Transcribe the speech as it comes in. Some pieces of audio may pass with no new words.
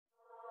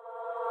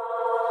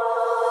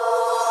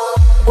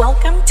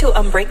Welcome to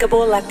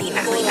Unbreakable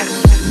Latina.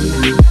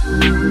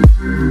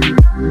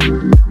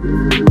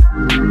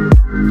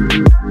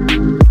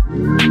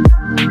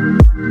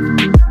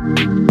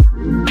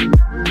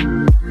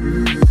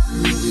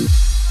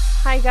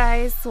 Hi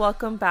guys,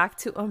 welcome back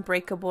to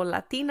Unbreakable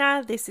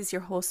Latina. This is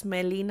your host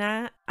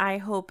Melina. I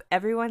hope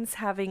everyone's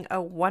having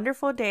a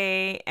wonderful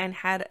day and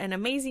had an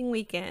amazing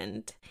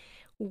weekend.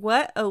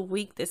 What a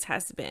week this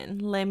has been.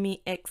 Let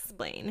me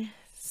explain.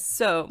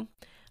 So,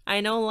 I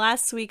know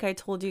last week I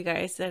told you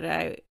guys that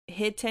I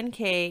hit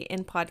 10K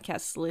in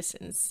podcast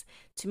listens.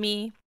 To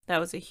me, that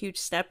was a huge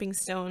stepping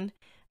stone.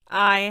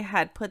 I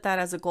had put that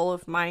as a goal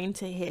of mine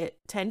to hit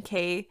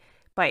 10K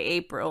by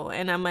April,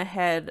 and I'm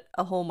ahead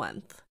a whole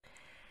month.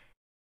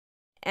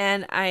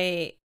 And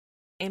I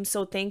am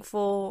so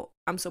thankful.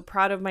 I'm so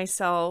proud of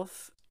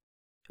myself.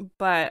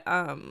 But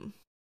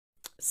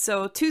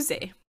so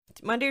Tuesday,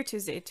 Monday or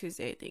Tuesday,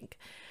 I think.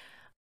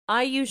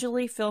 I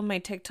usually film my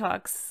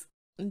TikToks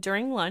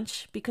during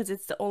lunch because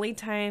it's the only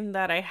time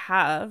that I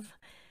have,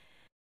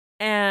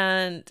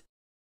 and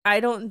I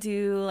don't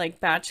do like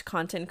batch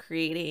content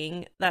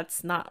creating.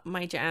 That's not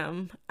my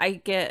jam. I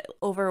get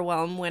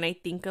overwhelmed when I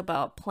think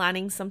about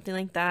planning something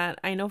like that.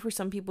 I know for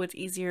some people it's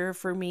easier.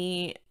 For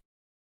me,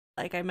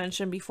 like I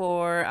mentioned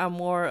before, I'm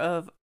more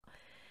of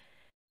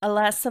a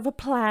less of a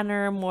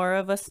planner, more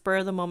of a spur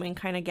of the moment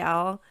kind of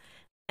gal.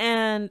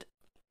 And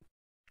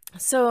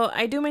so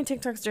I do my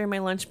TikToks during my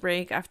lunch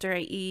break after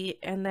I eat,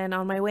 and then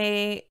on my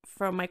way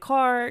from my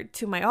car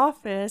to my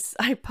office,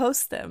 I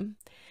post them.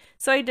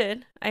 So I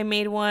did. I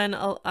made one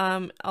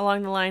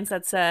along the lines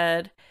that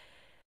said,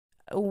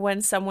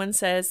 when someone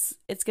says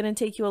it's going to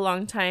take you a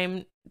long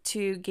time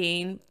to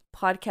gain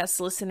podcast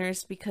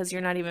listeners because you're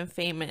not even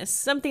famous,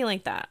 something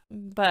like that.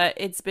 But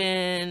it's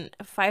been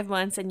 5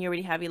 months and you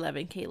already have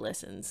 11K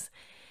listens.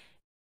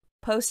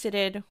 Posted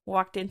it,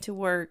 walked into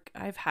work.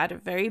 I've had a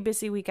very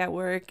busy week at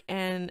work,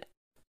 and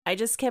I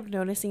just kept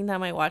noticing that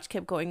my watch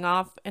kept going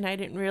off and I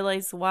didn't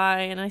realize why.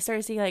 And I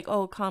started seeing like,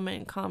 oh,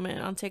 comment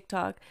on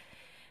TikTok.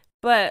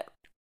 But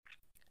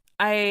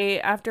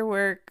after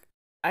work,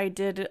 I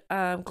did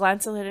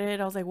glance at it.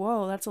 I was like,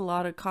 whoa, that's a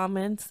lot of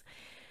comments.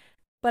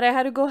 But I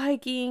had to go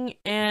hiking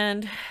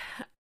and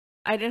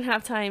I didn't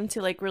have time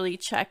to like really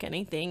check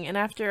anything. And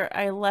after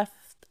I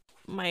left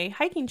my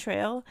hiking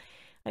trail,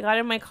 I got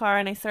in my car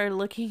and I started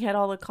looking at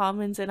all the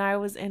comments, and I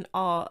was in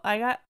awe.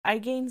 I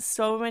gained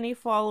so many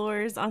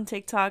followers on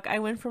TikTok. I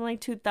went from like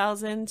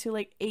 2,000 to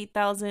like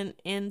 8,000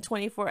 in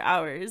 24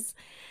 hours.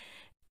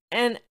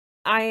 And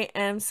I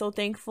am so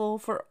thankful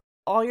for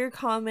all your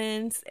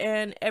comments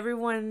and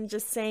everyone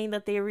just saying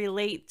that they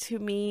relate to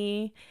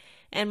me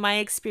and my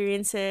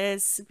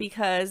experiences,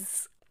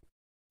 because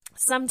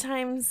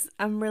sometimes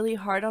I'm really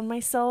hard on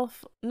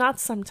myself. Not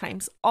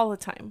sometimes, all the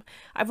time.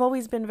 I've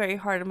always been very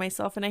hard on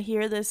myself, and I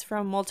hear this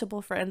from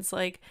multiple friends,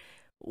 like,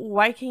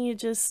 why can't you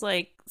just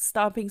like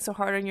stop being so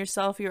hard on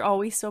yourself? You're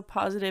always so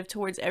positive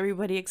towards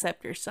everybody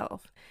except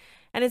yourself.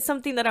 And it's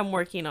something that I'm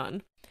working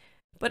on.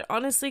 But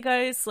honestly,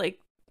 guys, like,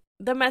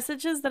 the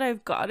messages that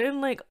I've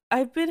gotten, like,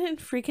 I've been in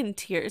freaking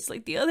tears.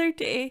 Like, the other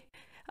day,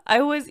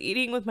 I was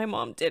eating with my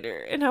mom dinner,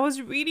 and I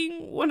was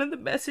reading one of the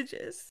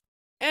messages.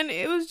 And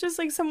it was just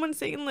like someone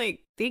saying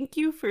like, thank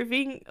you for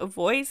being a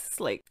voice.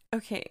 Like,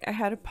 okay, I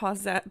had to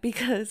pause that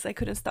because I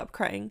couldn't stop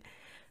crying.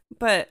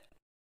 But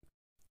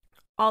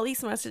all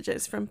these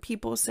messages from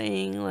people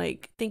saying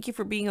like, thank you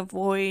for being a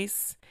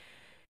voice.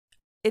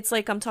 It's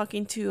like I'm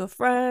talking to a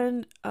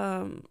friend,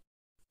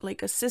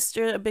 like a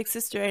sister, a big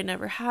sister I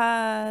never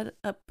had,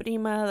 a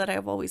prima that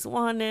I've always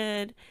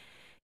wanted.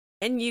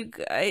 And you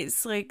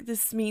guys, like,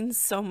 this means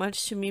so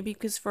much to me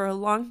because for a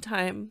long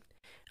time,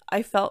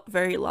 I felt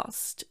very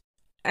lost.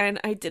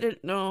 And I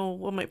didn't know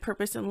what my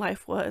purpose in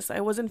life was. I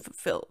wasn't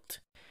fulfilled.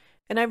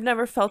 And I've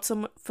never felt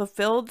so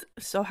fulfilled,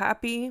 so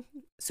happy,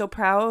 so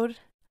proud.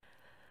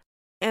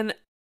 And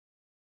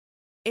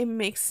it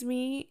makes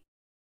me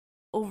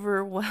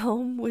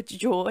overwhelmed with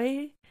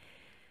joy.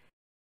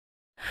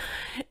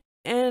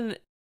 And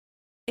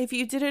if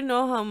you didn't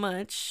know how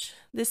much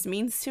this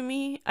means to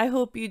me, I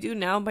hope you do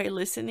now by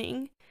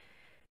listening.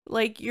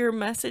 Like, your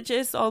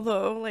messages,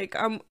 although like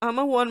I'm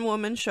a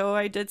one-woman show.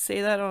 I did say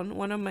that on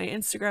one of my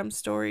Instagram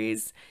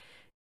stories,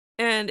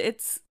 and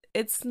it's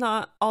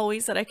not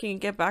always that I can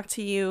get back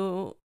to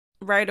you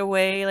right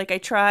away. Like, I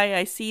try,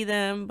 I see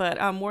them,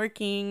 but I'm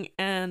working,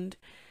 and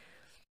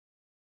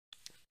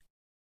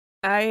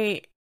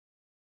I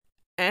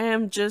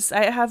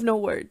have no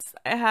words.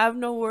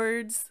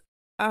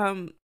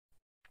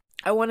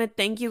 I want to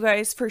thank you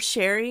guys for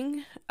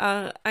sharing.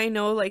 I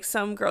know like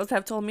some girls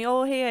have told me,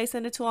 oh, hey, I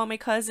sent it to all my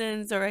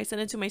cousins, or I sent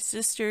it to my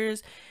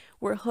sisters.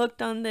 We're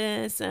hooked on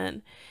this.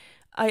 And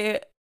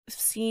I've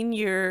seen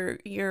your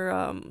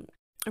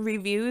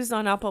reviews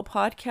on Apple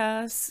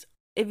Podcasts.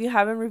 If you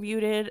haven't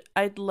reviewed it,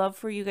 I'd love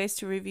for you guys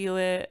to review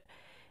it.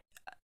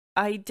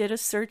 I did a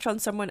search on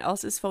someone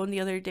else's phone the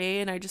other day,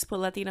 and I just put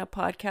Latina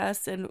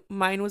podcast, and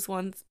mine was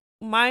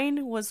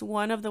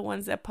one of the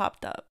ones that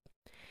popped up.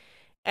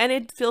 And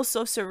it feels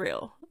so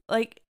surreal.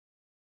 Like,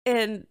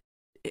 and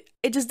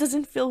it just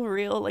doesn't feel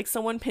real. Like,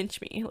 someone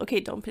pinch me. Okay,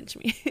 don't pinch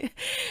me.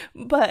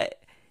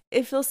 But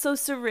it feels so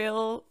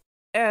surreal.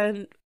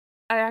 And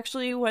I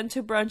actually went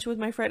to brunch with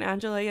my friend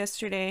Angela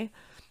yesterday.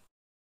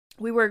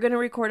 We were going to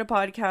record a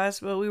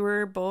podcast, but we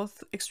were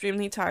both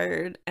extremely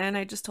tired. And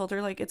I just told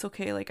her, like, it's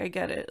okay. Like, I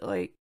get it.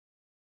 Like,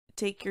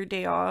 take your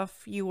day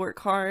off. You work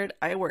hard.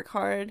 I work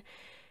hard.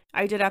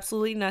 I did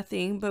absolutely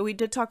nothing, but we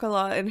did talk a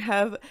lot and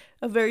have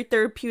a very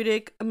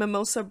therapeutic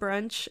mimosa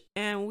brunch.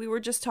 And we were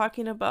just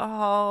talking about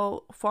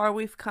how far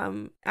we've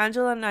come.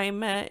 Angela and I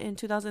met in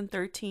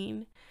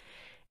 2013,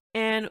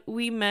 and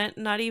we met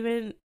not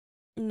even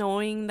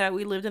knowing that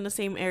we lived in the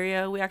same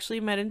area. We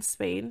actually met in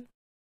Spain,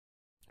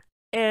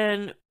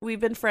 and we've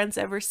been friends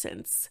ever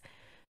since.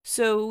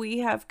 So we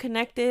have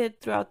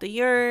connected throughout the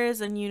years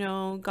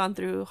and, gone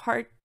through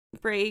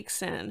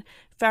heartbreaks and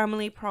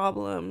family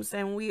problems.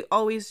 And we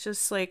always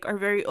just like are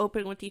very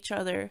open with each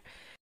other.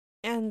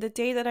 And the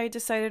day that I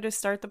decided to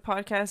start the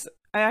podcast,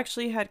 I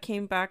actually had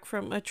came back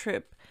from a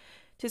trip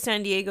to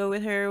San Diego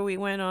with her. We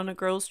went on a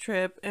girls'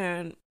 trip,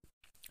 and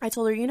I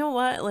told her, you know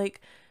what?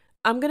 Like,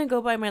 I'm going to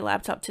go buy my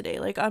laptop today.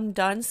 Like, I'm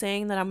done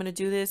saying that I'm going to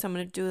do this, I'm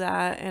going to do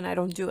that, and I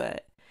don't do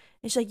it.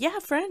 And she's like, yeah,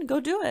 friend, go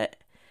do it.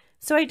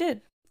 So I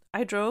did.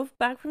 I drove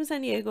back from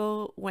San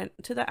Diego, went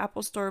to the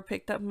Apple store,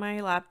 picked up my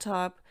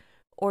laptop,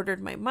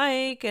 ordered my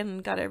mic,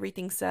 and got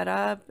everything set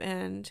up.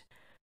 And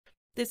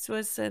this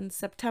was in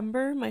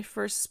September. My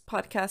first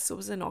podcast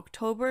was in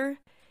October.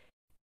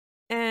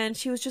 And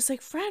she was just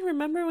like, friend,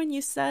 remember when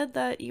you said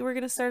that you were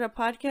going to start a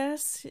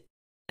podcast?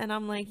 And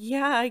I'm like,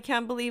 yeah, I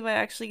can't believe I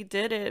actually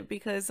did it,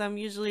 because I'm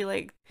usually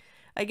like,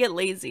 I get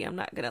lazy, I'm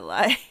not gonna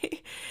lie.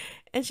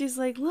 And she's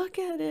like, look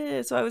at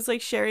it. So I was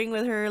like sharing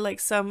with her like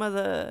some of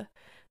the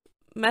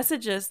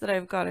messages that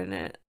I've gotten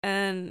it.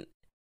 And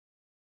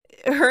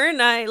her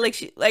and I,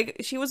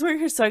 she was wearing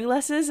her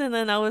sunglasses, and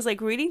then I was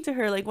like reading to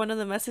her like one of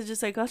the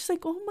messages I got. She's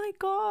like, oh my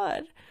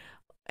God.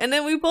 And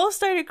then we both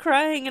started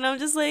crying, and I'm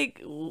just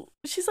like,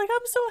 she's like,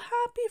 I'm so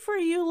happy for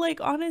you.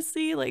 Like,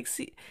 honestly, like,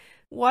 see,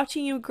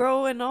 watching you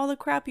grow and all the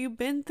crap you've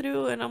been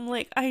through. And I'm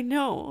like, I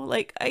know,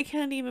 like, I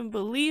can't even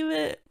believe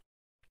it.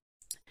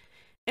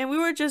 And we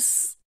were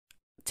just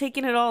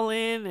taking it all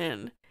in.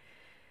 And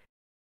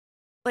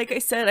like I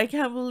said, I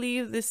can't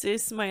believe this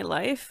is my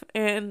life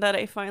and that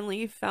I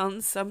finally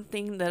found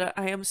something that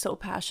I am so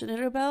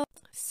passionate about.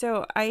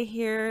 So I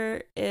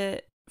hear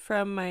it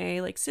from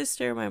my like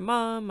sister, my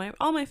mom,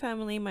 all my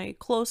family, my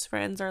close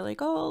friends are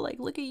like, oh, like,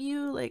 look at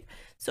you, like,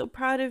 so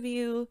proud of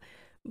you.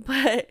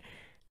 But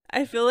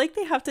I feel like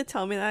they have to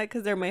tell me that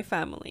because they're my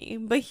family.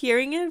 But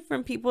hearing it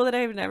from people that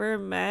I've never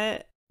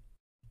met,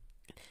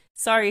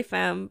 sorry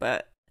fam,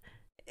 but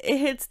it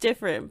hits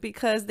different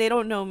because they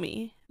don't know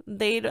me.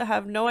 They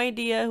have no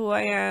idea who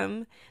I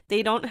am.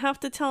 They don't have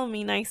to tell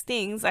me nice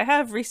things. I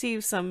have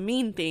received some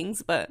mean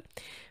things, but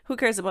who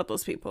cares about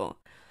those people?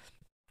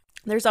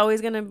 There's always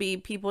going to be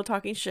people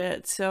talking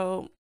shit.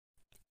 So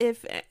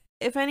if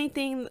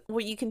anything,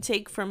 what you can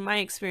take from my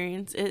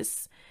experience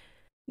is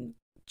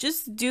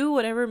just do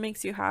whatever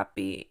makes you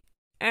happy.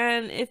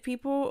 And if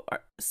people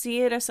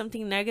see it as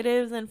something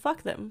negative, then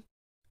fuck them.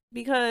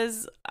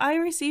 Because I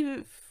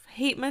receive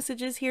hate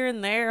messages here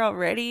and there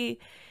already,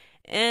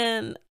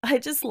 and I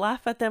just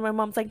laugh at them. My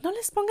mom's like, no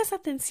les pongas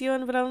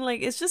atención. But I'm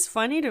like, it's just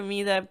funny to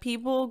me that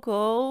people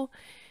go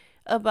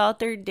about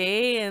their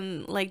day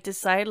and like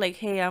decide like,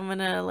 hey, I'm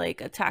gonna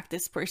like attack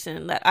this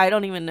person that I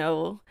don't even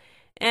know,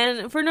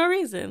 and for no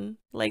reason.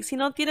 Like, si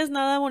no tienes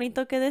nada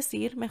bonito que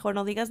decir, mejor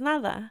no digas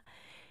nada.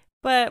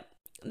 But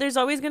there's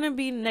always gonna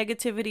be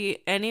negativity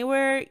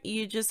anywhere.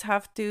 You just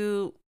have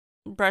to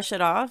brush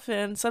it off,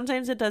 and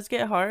sometimes it does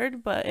get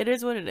hard, but it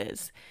is what it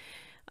is.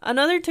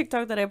 Another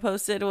TikTok that I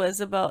posted was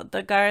about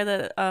the guy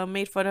that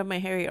made fun of my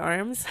hairy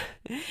arms.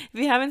 If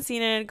you haven't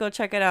seen it, go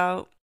check it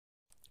out.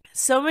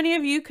 So many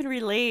of you can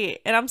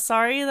relate, and I'm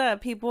sorry that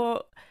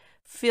people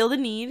feel the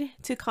need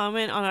to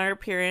comment on our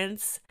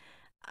appearance.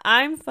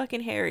 I'm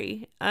fucking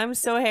hairy. I'm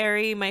so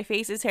hairy. My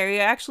face is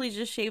hairy. I actually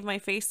just shaved my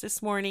face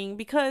this morning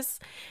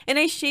and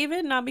I shave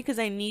it not because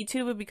I need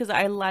to, but because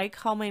I like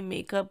how my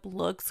makeup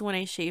looks when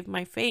I shave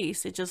my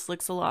face. It just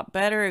looks a lot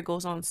better. It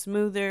goes on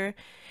smoother.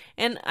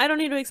 And I don't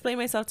need to explain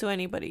myself to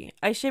anybody.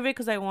 I shave it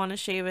because I want to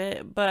shave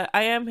it, but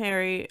I am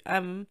hairy.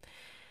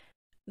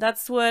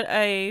 That's what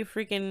I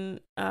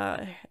freaking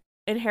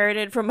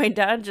inherited from my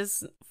dad,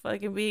 just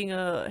fucking being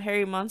a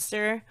hairy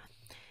monster.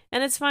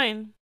 And it's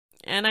fine.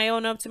 And I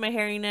own up to my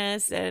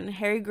hairiness, and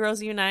hairy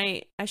girls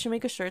unite. I should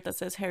make a shirt that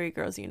says hairy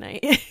girls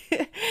unite.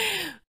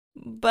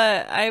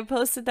 But I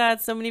posted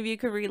that so many of you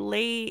could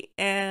relate,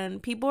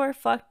 and people are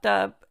fucked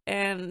up.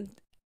 And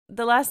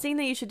the last thing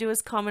that you should do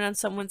is comment on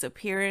someone's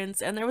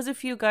appearance. And there was a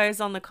few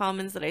guys on the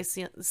comments that I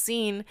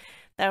seen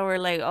that were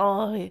like,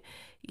 oh,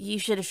 you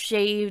should have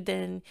shaved,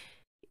 and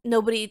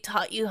nobody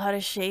taught you how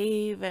to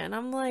shave. And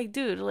I'm like,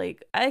 dude,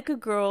 like, I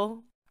could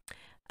grow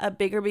a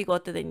bigger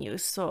bigote than you,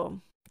 so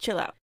chill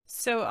out.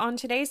 So on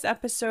today's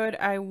episode,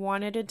 I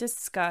wanted to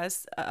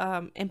discuss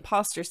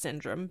imposter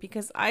syndrome,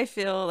 because I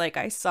feel like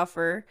I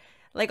suffer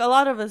Like a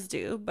lot of us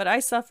do, but I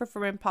suffer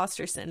from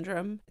imposter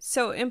syndrome.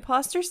 So,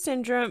 imposter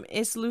syndrome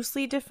is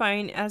loosely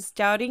defined as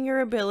doubting your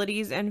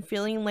abilities and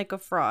feeling like a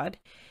fraud.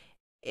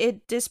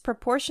 It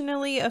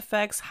disproportionately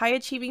affects high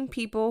achieving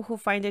people who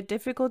find it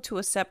difficult to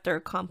accept their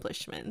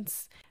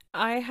accomplishments.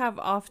 I have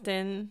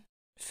often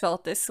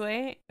felt this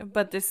way,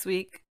 but this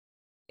week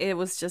it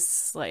was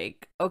just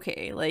like,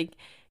 okay, like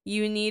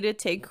you need to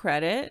take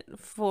credit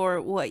for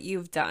what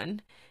you've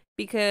done,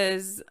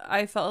 because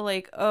I felt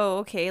like, oh,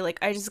 okay, like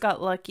I just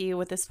got lucky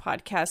with this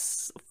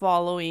podcast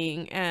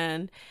following.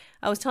 And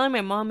I was telling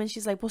my mom, and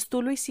she's like, pues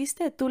tú lo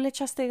hiciste, tú le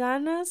echaste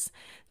ganas,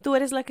 tú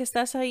eres la que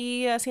estás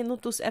ahí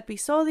haciendo tus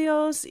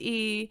episodios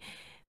y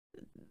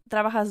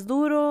trabajas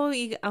duro,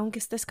 y aunque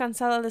estés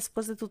cansada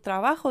después de tu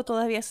trabajo,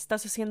 todavía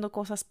estás haciendo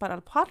cosas para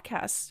el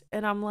podcast.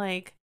 And I'm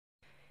like,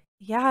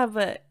 yeah,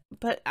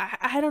 but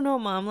I don't know,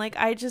 mom. Like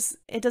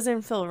it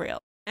doesn't feel real.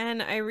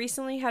 And I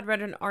recently had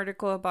read an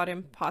article about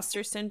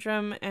imposter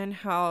syndrome and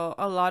how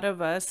a lot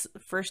of us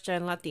first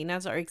gen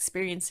Latinas are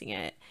experiencing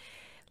it.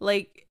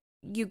 Like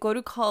you go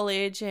to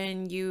college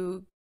and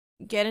you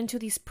get into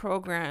these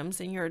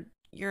programs, and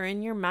you're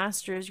in your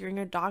masters, you're in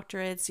your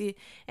doctorates,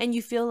 and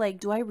you feel like,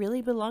 do I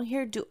really belong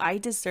here? Do I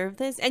deserve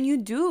this? And you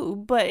do,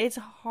 but it's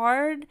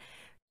hard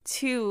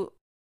to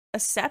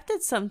accept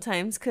it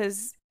sometimes,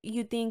 because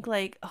you think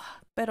like, oh,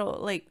 pero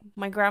like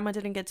my grandma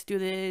didn't get to do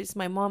this,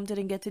 my mom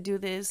didn't get to do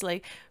this,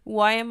 like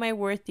why am I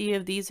worthy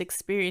of these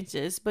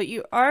experiences? But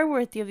you are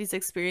worthy of these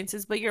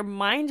experiences, but your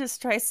mind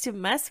just tries to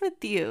mess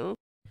with you.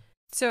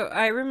 So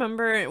I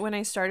remember when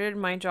I started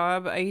my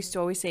job, I used to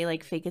always say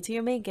like, fake it till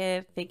you make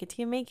it, fake it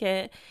till you make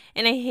it.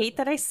 And I hate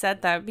that I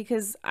said that,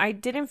 because I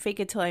didn't fake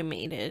it till I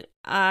made it.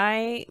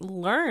 I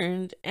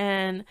learned,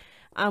 and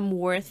I'm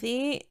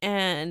worthy,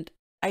 and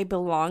I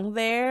belong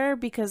there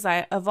because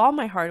of all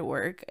my hard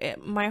work.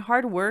 My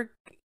hard work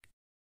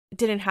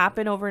didn't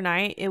happen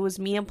overnight. It was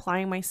me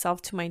applying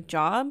myself to my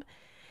job.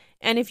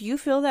 And if you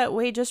feel that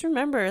way, just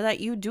remember that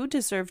you do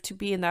deserve to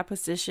be in that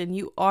position.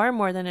 You are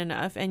more than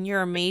enough, and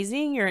you're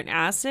amazing. You're an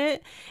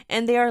asset,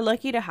 and they are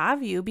lucky to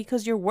have you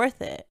because you're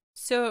worth it.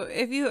 So,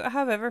 if you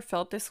have ever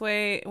felt this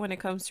way when it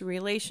comes to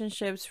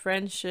relationships,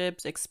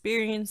 friendships,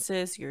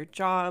 experiences, your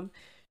job,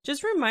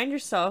 just remind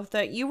yourself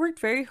that you worked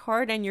very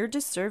hard and you're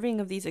deserving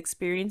of these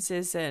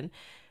experiences. And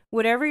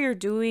whatever you're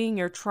doing,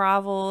 your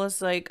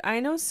travels, like I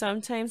know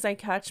sometimes I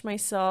catch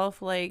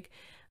myself like,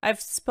 I've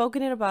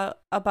spoken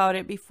about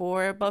it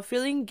before, about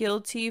feeling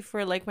guilty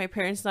for like my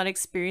parents not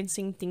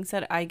experiencing things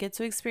that I get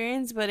to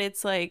experience, but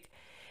it's like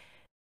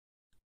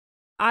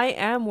I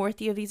am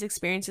worthy of these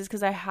experiences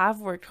because I have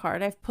worked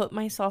hard. I've put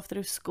myself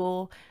through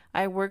school.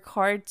 I work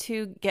hard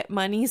to get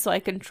money so I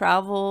can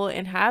travel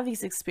and have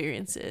these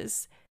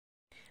experiences.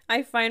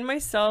 I find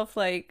myself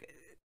like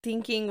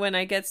thinking when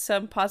I get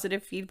some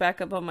positive feedback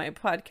about my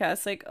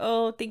podcast, like,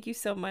 oh, thank you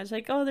so much.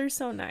 Like, oh, they're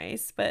so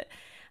nice. But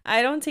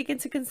I don't take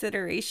into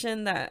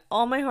consideration that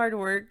all my hard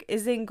work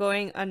isn't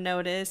going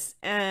unnoticed.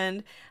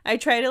 And I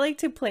try to like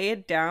to play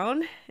it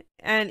down.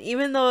 And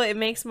even though it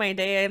makes my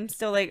day, I'm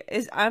still like,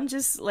 I'm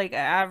just like an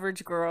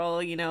average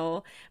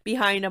girl,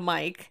 behind a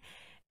mic.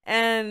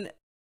 And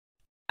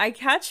I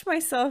catch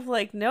myself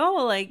like, no,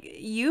 like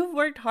you've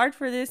worked hard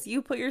for this.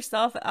 You put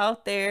yourself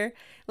out there.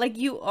 Like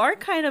you are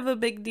kind of a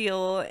big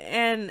deal.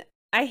 And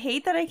I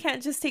hate that I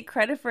can't just take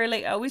credit for it.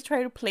 Like I always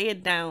try to play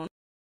it down.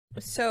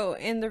 So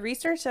in the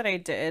research that I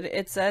did,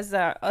 it says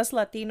that us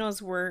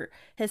Latinos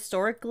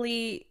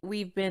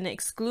we've been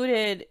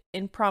excluded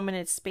in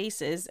prominent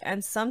spaces,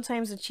 and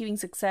sometimes achieving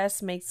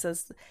success makes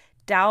us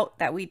doubt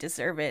that we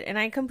deserve it. And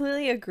I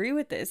completely agree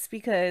with this,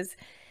 because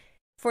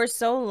for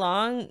so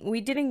long,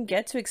 we didn't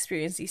get to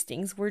experience these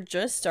things. We're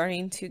just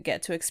starting to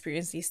get to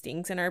experience these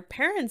things. And our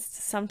parents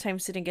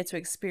sometimes didn't get to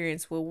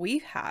experience what we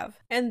have.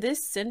 And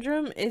this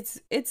syndrome, it's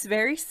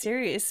very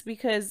serious,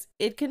 because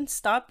it can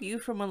stop you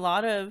from a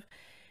lot of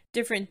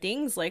different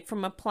things, like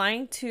from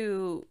applying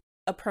to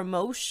a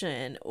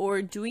promotion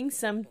or doing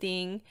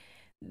something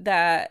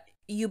that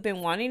you've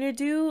been wanting to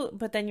do,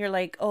 but then you're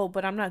like, oh,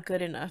 but I'm not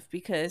good enough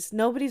because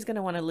nobody's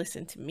gonna want to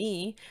listen to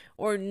me,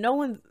 or no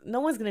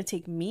one's gonna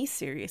take me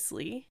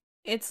seriously.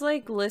 It's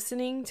like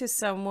listening to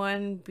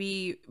someone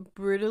be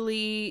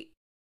brutally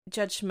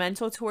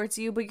judgmental towards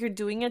you, but you're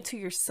doing it to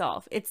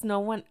yourself. It's no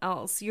one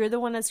else. You're the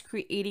one that's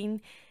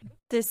creating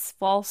this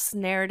false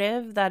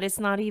narrative that is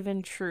not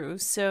even true.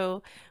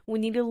 So we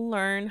need to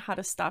learn how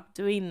to stop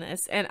doing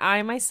this. And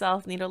I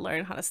myself need to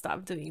learn how to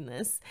stop doing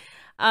this.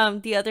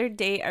 The other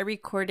day I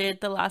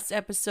recorded the last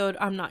episode,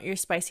 I'm Not Your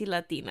Spicy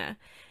Latina.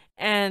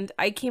 And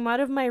I came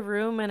out of my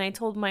room and I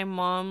told my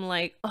mom,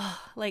 like,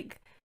 oh, like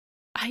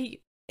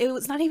it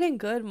was not even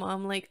good,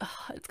 mom. Like,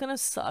 oh, it's gonna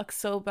suck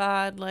so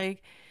bad.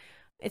 Like,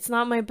 it's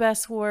not my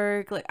best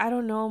work. Like, I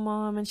don't know,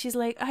 mom. And she's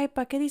like, ay,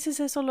 ¿para qué dices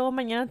eso? Luego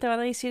mañana te van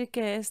a decir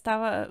que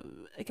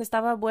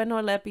estaba bueno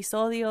el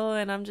episodio.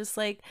 And I'm just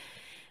like,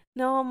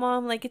 no,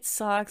 mom, like, it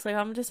sucks. Like,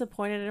 I'm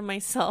disappointed in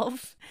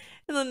myself.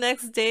 And the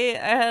next day,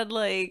 I had,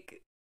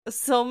 like,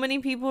 so many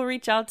people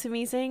reach out to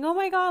me saying, oh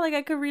my God, like,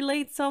 I could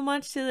relate so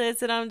much to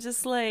this. And I'm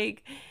just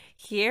like,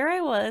 Here I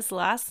was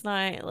last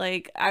night.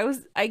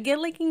 I get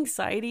like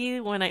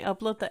anxiety when I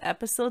upload the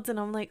episodes and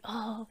I'm like,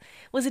 oh,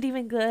 was it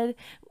even good?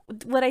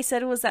 What I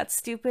said was that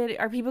stupid?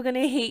 Are people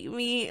gonna hate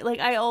me? Like,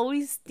 I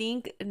always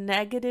think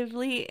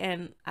negatively,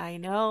 and I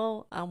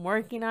know I'm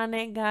working on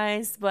it,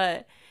 guys,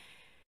 but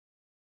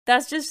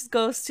that just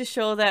goes to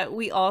show that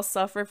we all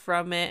suffer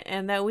from it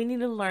and that we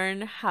need to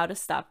learn how to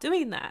stop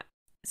doing that.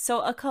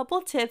 So, a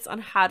couple tips on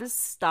how to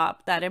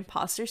stop that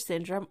imposter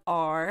syndrome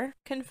are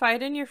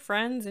confide in your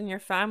friends and your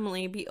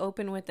family, be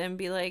open with them,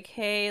 be like,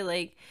 hey,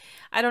 like,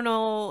 I don't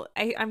know,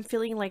 I'm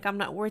feeling like I'm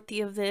not worthy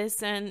of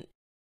this. And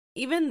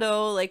even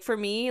though, like, for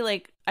me,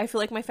 like, I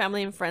feel like my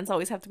family and friends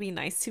always have to be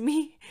nice to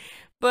me.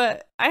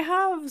 But I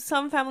have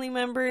some family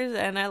members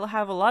and I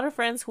have a lot of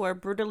friends who are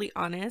brutally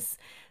honest.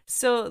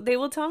 So they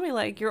will tell me,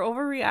 like, you're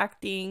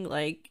overreacting,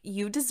 like,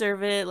 you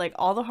deserve it, like,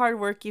 all the hard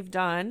work you've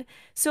done.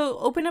 So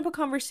open up a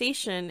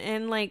conversation.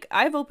 And, like,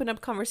 I've opened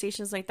up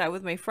conversations like that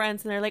with my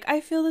friends, and they're like,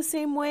 I feel the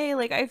same way.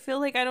 Like, I feel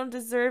like I don't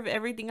deserve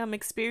everything I'm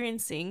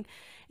experiencing.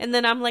 And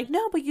then I'm like,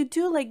 no, but you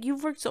do. Like,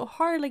 you've worked so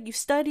hard. Like, you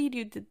studied,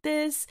 you did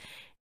this,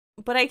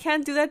 but I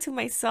can't do that to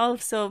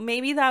myself. So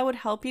maybe that would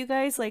help you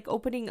guys, like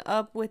opening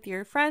up with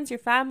your friends, your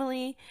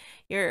family,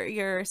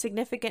 your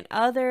significant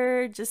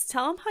other. Just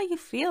tell them how you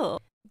feel.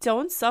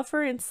 Don't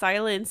suffer in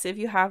silence if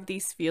you have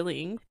these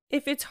feelings.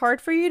 If it's hard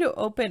for you to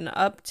open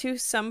up to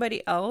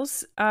somebody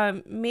else,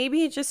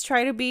 maybe just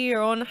try to be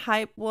your own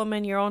hype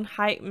woman, your own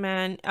hype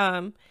man.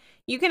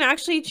 You can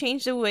actually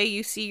change the way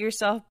you see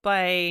yourself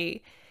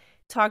by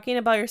talking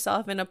about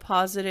yourself in a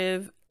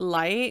positive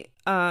light.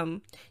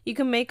 You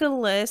can make a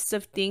list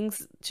of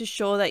things to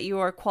show that you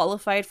are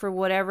qualified for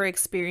whatever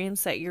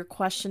experience that you're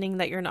questioning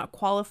that you're not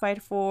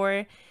qualified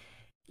for.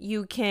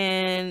 You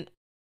can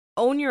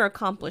own your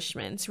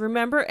accomplishments.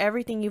 Remember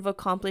everything you've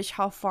accomplished,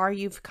 how far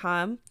you've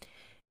come.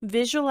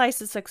 Visualize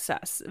the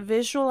success.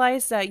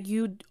 Visualize that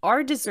you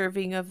are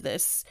deserving of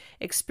this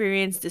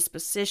experience, this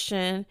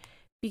position,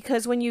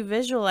 because when you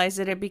visualize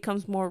it, it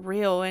becomes more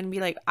real and be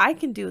like, I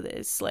can do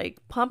this. Like,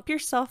 pump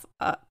yourself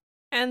up.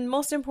 And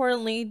most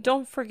importantly,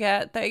 don't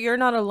forget that you're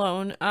not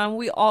alone.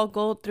 We all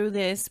go through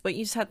this, but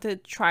you just have to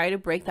try to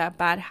break that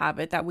bad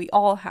habit that we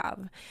all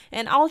have.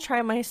 And I'll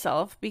try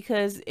myself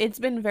because it's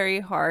been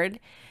very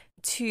hard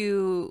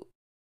to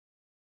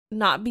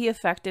not be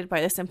affected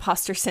by this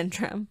imposter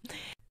syndrome.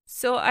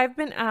 So I've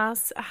been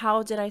asked,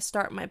 how did I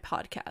start my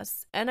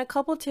podcast? And a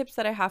couple tips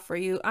that I have for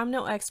you. I'm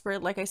no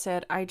expert. Like I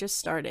said, I just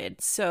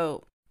started.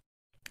 So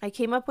I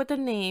came up with a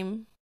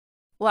name.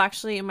 Well,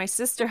 actually, my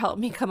sister helped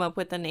me come up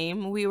with a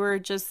name. We were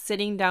just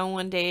sitting down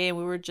one day and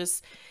we were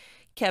just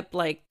kept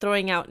like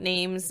throwing out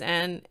names,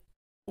 and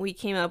we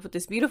came up with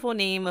this beautiful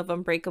name of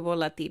Unbreakable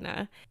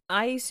Latina.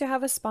 I used to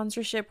have a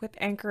sponsorship with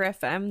Anchor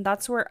FM.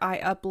 That's where I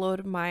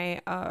upload my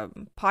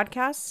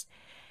podcast.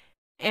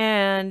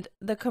 And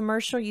the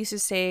commercial used to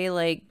say,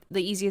 like,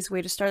 the easiest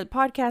way to start the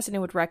podcast, and it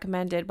would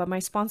recommend it. But my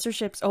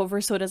sponsorship's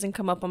over, so it doesn't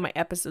come up on my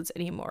episodes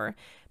anymore.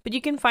 But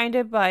you can find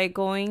it by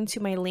going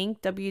to my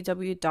link,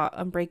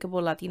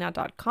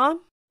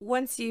 www.unbreakablelatina.com.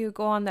 Once you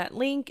go on that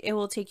link, it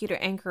will take you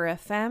to Anchor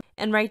FM.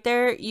 And right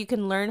there, you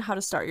can learn how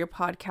to start your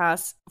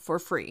podcast for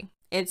free.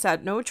 It's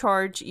at no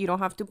charge. You don't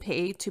have to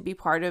pay to be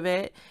part of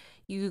it.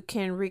 You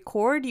can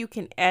record, you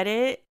can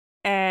edit,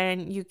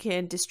 and you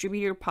can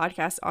distribute your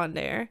podcast on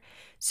there.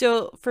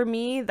 So for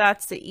me,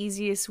 that's the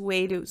easiest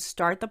way to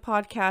start the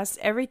podcast.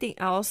 Everything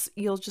else,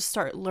 you'll just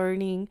start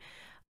learning.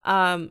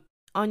 On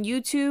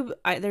YouTube,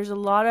 there's a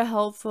lot of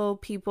helpful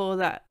people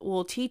that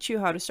will teach you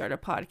how to start a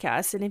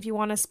podcast. And if you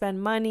want to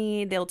spend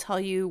money, they'll tell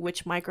you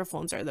which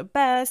microphones are the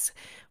best,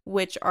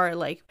 which are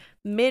like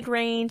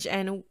mid-range,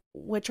 and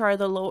which are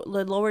the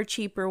lower,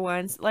 cheaper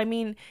ones. I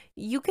mean,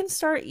 you can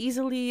start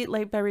easily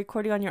like by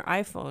recording on your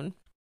iPhone.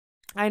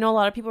 I know a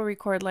lot of people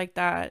record like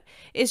that.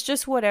 It's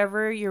just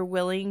whatever you're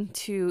willing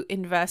to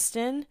invest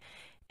in,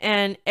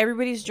 and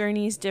everybody's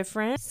journey is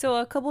different. So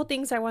a couple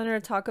things I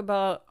wanted to talk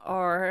about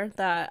are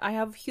that I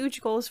have huge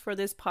goals for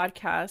this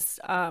podcast.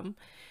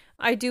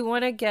 I do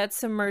want to get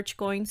some merch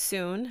going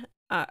soon.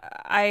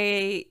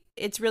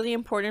 It's really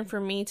important for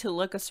me to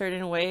look a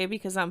certain way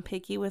because I'm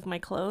picky with my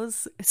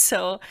clothes.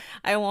 So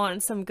I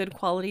want some good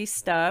quality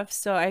stuff.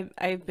 So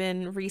I've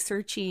been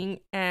researching,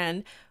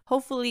 and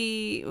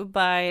hopefully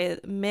by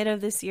mid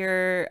of this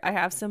year, I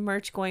have some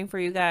merch going for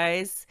you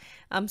guys.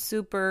 I'm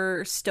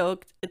super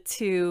stoked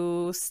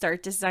to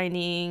start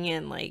designing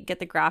and like get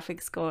the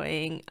graphics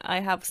going.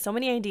 I have so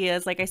many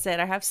ideas. Like I said,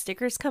 I have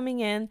stickers coming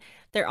in.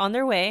 They're on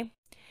their way.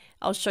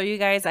 I'll show you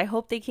guys. I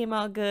hope they came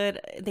out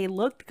good. They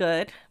looked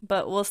good,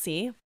 but we'll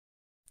see.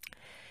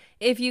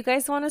 If you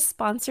guys want to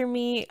sponsor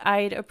me,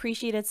 I'd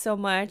appreciate it so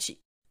much.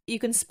 You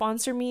can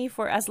sponsor me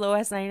for as low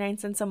as 99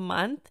 cents a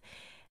month.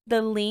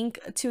 The link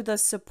to the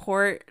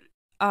support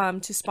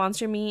to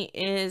sponsor me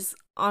is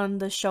on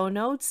the show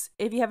notes.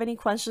 If you have any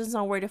questions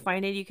on where to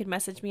find it, you can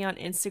message me on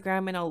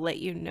Instagram and I'll let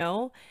you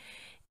know.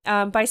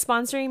 By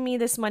sponsoring me,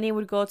 this money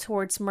would go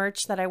towards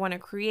merch that I want to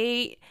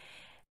create,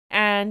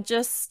 and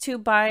just to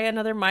buy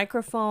another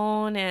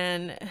microphone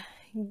and,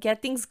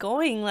 get things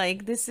going.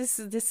 Like this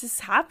is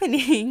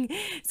happening.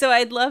 So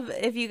I'd love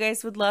if you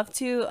guys would love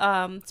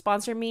to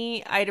sponsor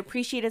me. I'd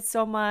appreciate it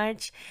so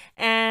much.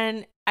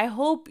 And I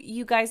hope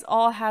you guys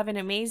all have an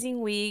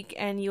amazing week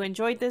and you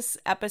enjoyed this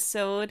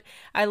episode.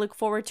 I look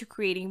forward to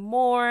creating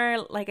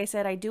more. Like I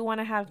said, I do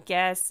want to have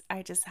guests.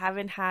 I just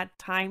haven't had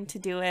time to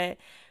do it.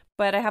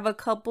 But I have a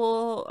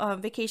couple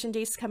vacation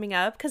days coming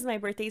up because my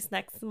birthday is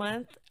next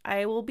month.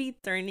 I'll be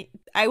turning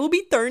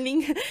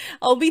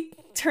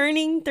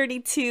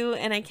 32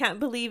 and I can't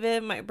believe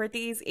it. My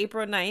birthday is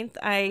April 9th.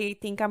 I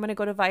think I'm going to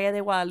go to Valle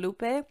de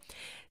Guadalupe.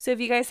 So if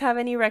you guys have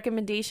any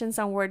recommendations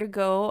on where to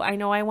go, I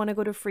know I want to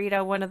go to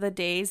Frida one of the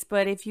days,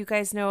 but if you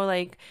guys know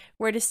like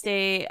where to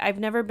stay, I've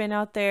never been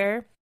out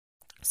there.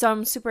 So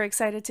I'm super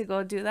excited to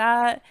go do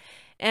that.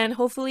 And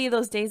hopefully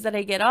those days that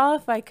I get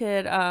off, I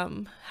could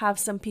have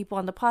some people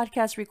on the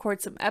podcast,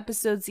 record some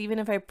episodes, even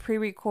if I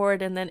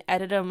pre-record and then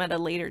edit them at a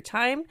later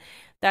time.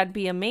 That'd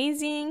be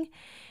amazing.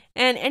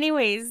 And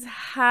anyways,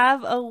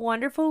 have a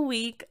wonderful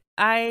week.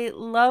 I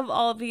love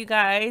all of you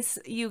guys.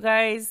 You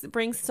guys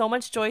bring so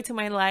much joy to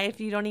my life.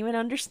 You don't even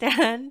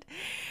understand.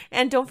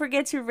 And don't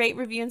forget to rate,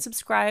 review, and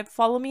subscribe.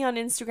 Follow me on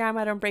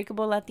Instagram at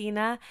Unbreakable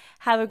Latina.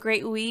 Have a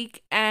great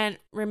week. And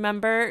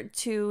remember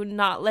to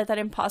not let that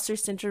imposter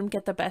syndrome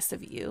get the best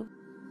of you.